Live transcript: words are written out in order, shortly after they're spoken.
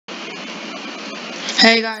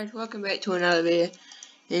Hey guys, welcome back to another video.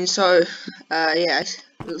 And so, yeah,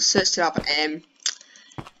 I searched it up and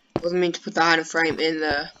wasn't meant to put the item frame in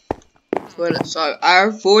the toilet. So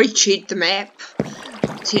I've already cheated the map.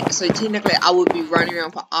 So technically, I would be running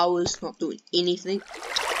around for hours not doing anything.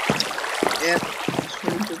 Yeah, just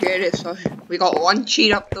couldn't forget it. So we got one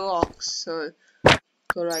cheat up the box. So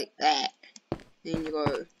go like that. Then you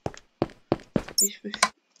go.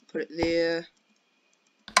 Put it there.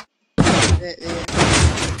 That there.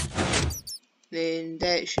 Then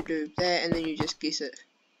that should do that, and then you just guess it.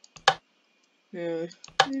 Boop,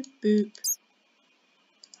 boop.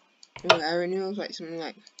 Oh, arrow nails, like something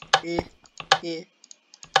like, yeah.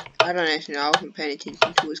 I don't actually know, I wasn't paying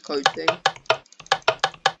attention to his code thing.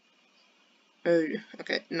 Oh,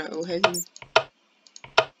 okay, no, we'll have him.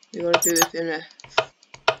 We gotta do this in a,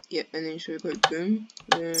 yep, and then so we go boom,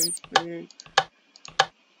 boom,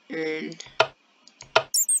 and,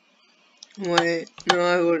 wait, no,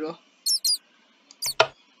 I would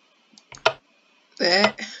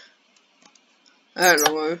that. I don't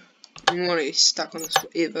know, I don't want to get stuck on this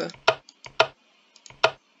forever.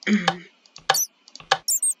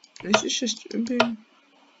 This is just boom,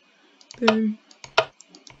 boom.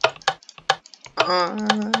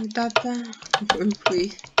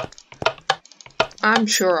 Hopefully. I'm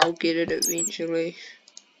sure I'll get it eventually.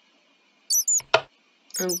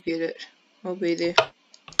 I'll get it. I'll be there.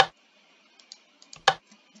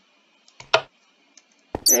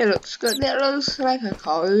 That looks good. That looks like a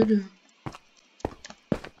code.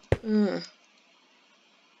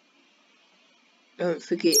 Don't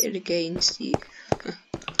forget it again, Steve.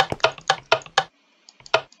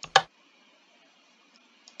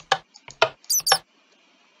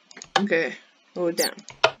 Okay, hold it down.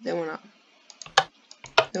 That one up.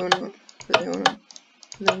 That one up. That one up.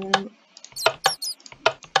 That one up.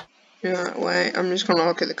 Yeah, wait. I'm just gonna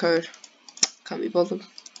look at the code. Can't be bothered.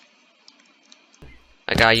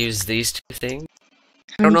 I gotta use these two things.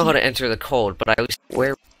 I don't know how to enter the code, but I always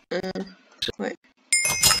where. Wait.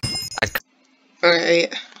 Okay,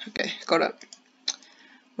 yeah. Okay, got it.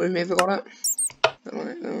 We've never got it. That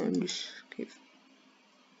one, just keep.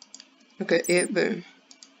 Okay, yeah, boom.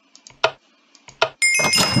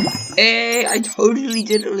 Hey, I totally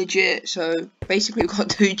did it legit. So basically, we've got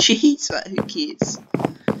two cheats. But who cares?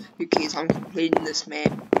 Who cares? I'm completing this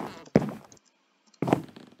map.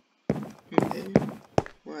 Okay.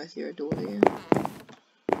 Why is there a door there?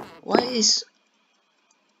 What is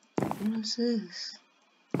this?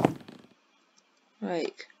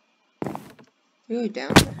 Like, go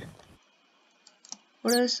down there.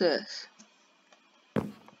 What is this?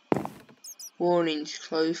 Warnings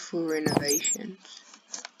closed for renovations.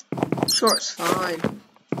 Sure, it's fine.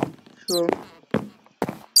 Sure.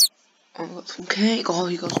 I got some cake. Oh,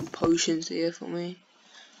 you got some potions here for me.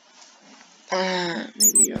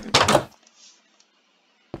 Maybe you don't.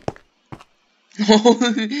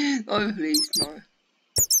 No, please, no.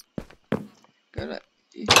 Got it.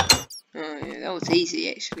 Oh, yeah, that was easy,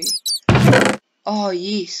 actually. Oh,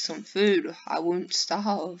 yes, some food. I won't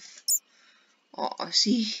starve. Oh, I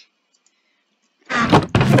see.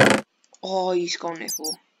 Oh, he's gone,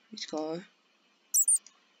 apple. Let's go.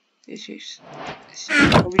 It's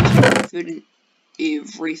probably just food and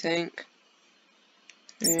everything.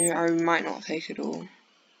 I might not take it all.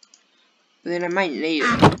 But then I might need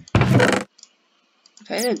it. If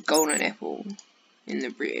I had a golden apple in the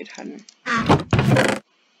bread, hadn't.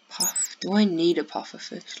 Puff. Do I need a puffer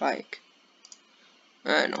fish? Like,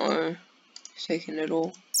 I don't know. It's taking it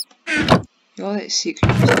all. You got that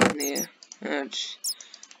secret in there.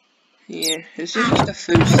 Yeah, this is just a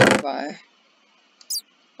food supply.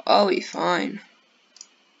 I'll be fine.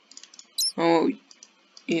 Oh,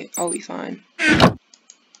 yeah, I'll be fine.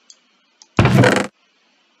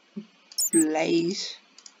 Blaze.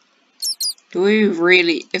 Do we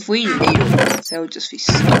really? If we need it, that would just be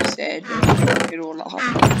so sad. It all up.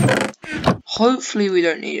 Hopefully, we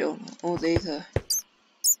don't need it. Oh, these are.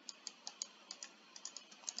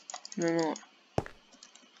 No, not.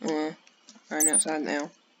 Right outside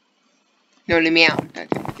now. No, let me out. Okay,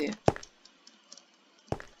 there.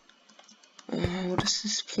 What is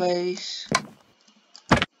this place?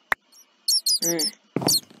 Did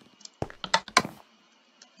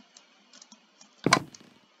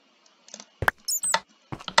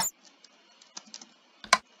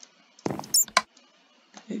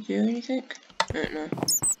it do anything? I don't know.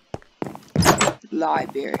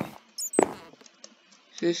 Library.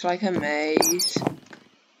 So it's like a maze.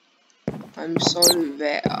 I'm so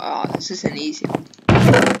bad. Ah, this is an easy one.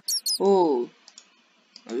 Oh,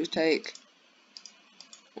 I'll just take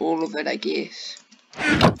all of it, I guess.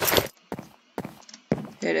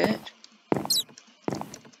 Hit it.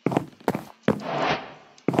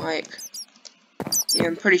 Like, yeah,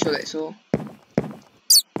 I'm pretty sure that's all.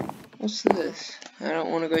 What's this? I don't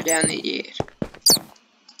want to go down there yet.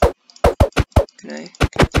 Can I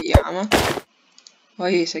get your armor? Oh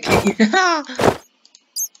yes, I can.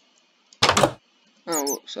 Oh,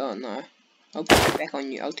 whoops, oh no. I'll put it back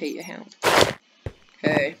on you, I'll take your helm.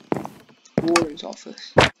 Okay. Warden's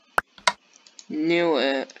office. Knew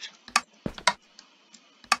it.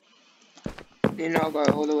 Then I'll go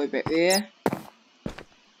all the way back there.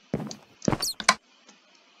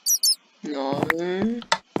 No.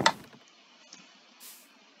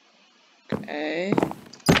 Okay.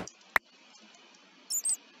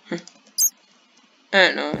 I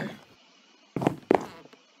don't know.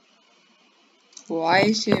 Why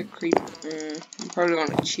is there a creeper? I'm probably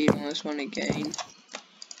gonna cheat on this one again.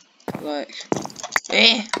 Like,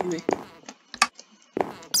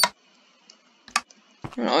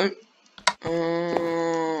 no.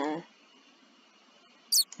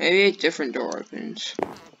 Maybe a different door opens.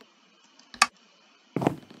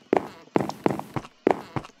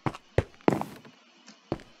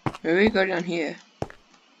 Maybe we go down here.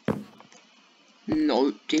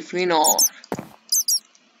 No, definitely not.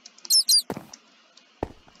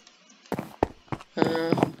 I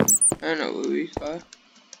don't know where we go.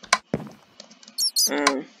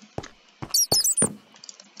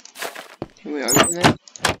 Can we open it?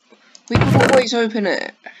 We can always open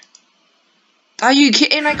it. Are you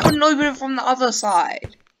kidding? I couldn't open it from the other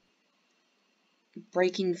side.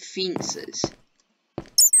 Breaking fences.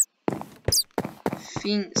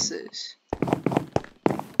 Fences.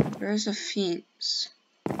 Where's the fence?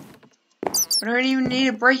 I don't even need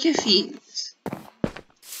to break a fence.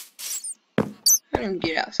 I don't even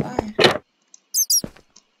get outside.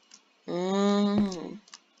 Oh.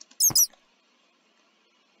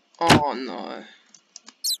 Oh no.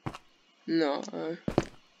 No.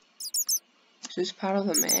 Is this part of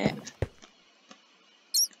the map?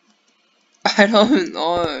 I don't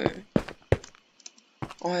know.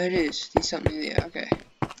 Oh, it is. There's something there. Okay.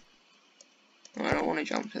 I don't want to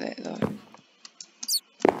jump to that though.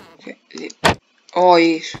 Okay. Oh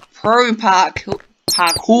yes, pro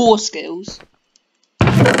parkour skills.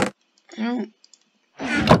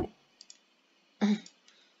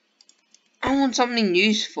 I want something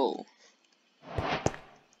useful.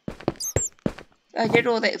 I did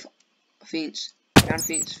all that. Fence. Found a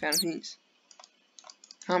fence. Found a fence.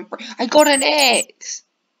 I got an X.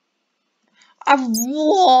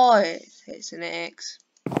 What? It's an X.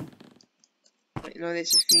 Wait, no,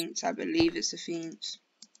 there's a fence. I believe it's a fence.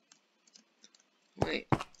 Wait.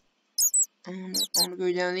 I wanna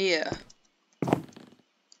go down there.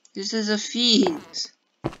 This is a fence.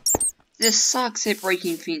 This sucks at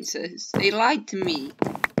breaking fences. They lied to me.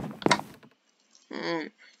 I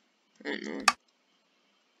don't know.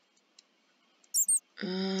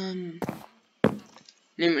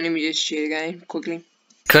 Let me just cheat again, quickly.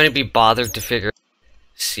 Couldn't be bothered to figure out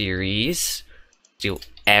series. Do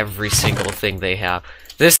every single thing they have.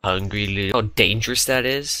 This hungry little, how dangerous that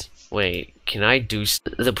is. Wait, can I do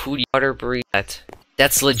the pooty water breed?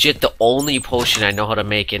 That's legit the only potion I know how to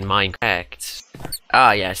make in Minecraft.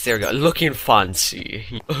 Ah yes, there we go. Looking fancy.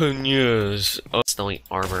 Yes. It's the only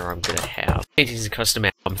armor I'm gonna have. Paintings and custom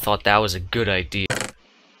album thought that was a good idea.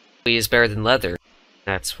 Is better than leather.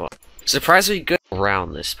 That's what. Surprisingly good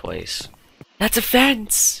around this place. That's a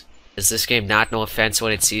fence! Does this game not know a fence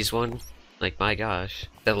when it sees one? Like, my gosh.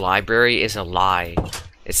 The library is a lie.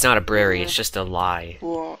 It's not a brary, it's just a lie.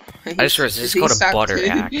 What? I just realized this is called a butter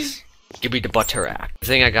axe. Give me the butter axe. I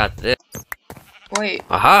think I got this. Wait.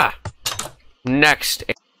 Aha! Next.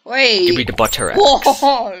 Wait. Give me the butter axe. What?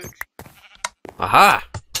 Aha!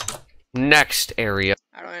 Next area.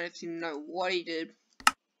 I don't actually know what he did.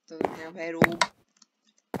 Doesn't help at all.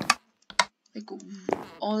 Like,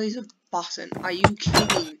 all these are button. Are you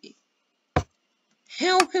kidding me?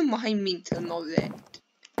 How am I meant to know that?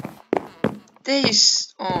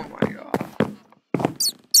 This. Oh my god.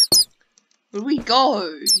 Where'd we go?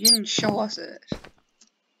 You didn't show us it.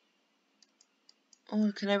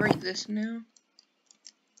 Oh, can I rate this now?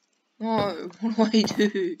 Oh, what do I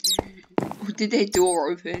do? Oh, did that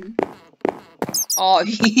door open? Oh,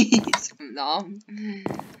 yes. I'm dumb.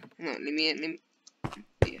 No, let me.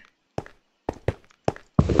 Yeah.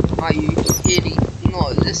 Are you kidding?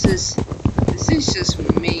 No, this is just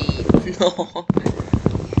me. No.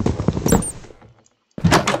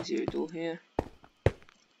 Is there a door here?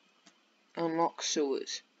 Unlock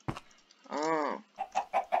sewers. Ah.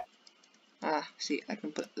 Ah, see, I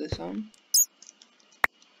can put this on.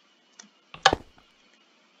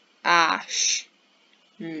 Ash.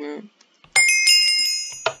 Oh.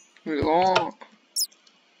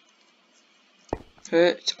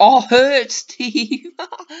 Hurts. Oh, hurts, Steve. Oh,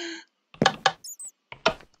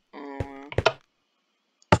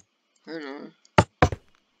 I don't know.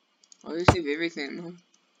 I just have everything.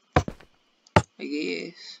 I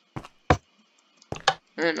guess.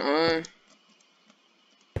 I don't know.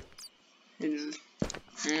 It's,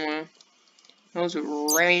 that was a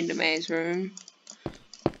random ass room.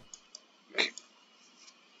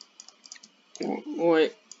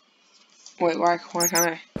 Wait, why can't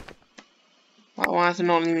I? Why is it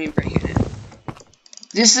not letting me break it?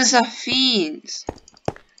 This is a fence!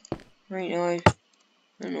 Right now, I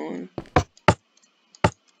don't know.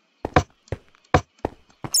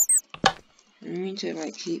 I need to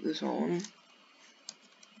like keep this on.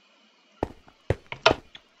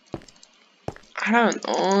 I don't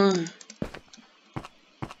know.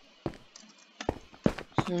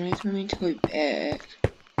 So I need to go back.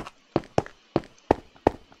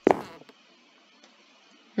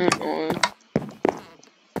 I don't know.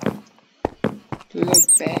 Do we go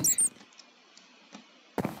back?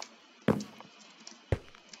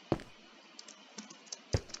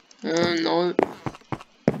 No.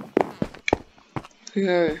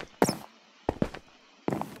 Go.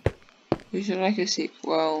 We should like a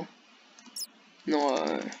sequel.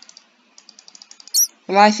 No.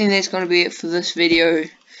 Well, I think that's gonna be it for this video.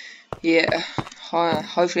 Yeah.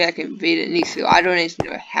 Hopefully I can beat it next video. I don't even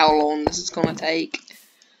know how long this is gonna take.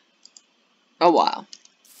 A while.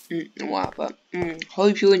 A while, but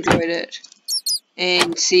hope you enjoyed it.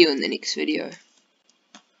 And see you in the next video.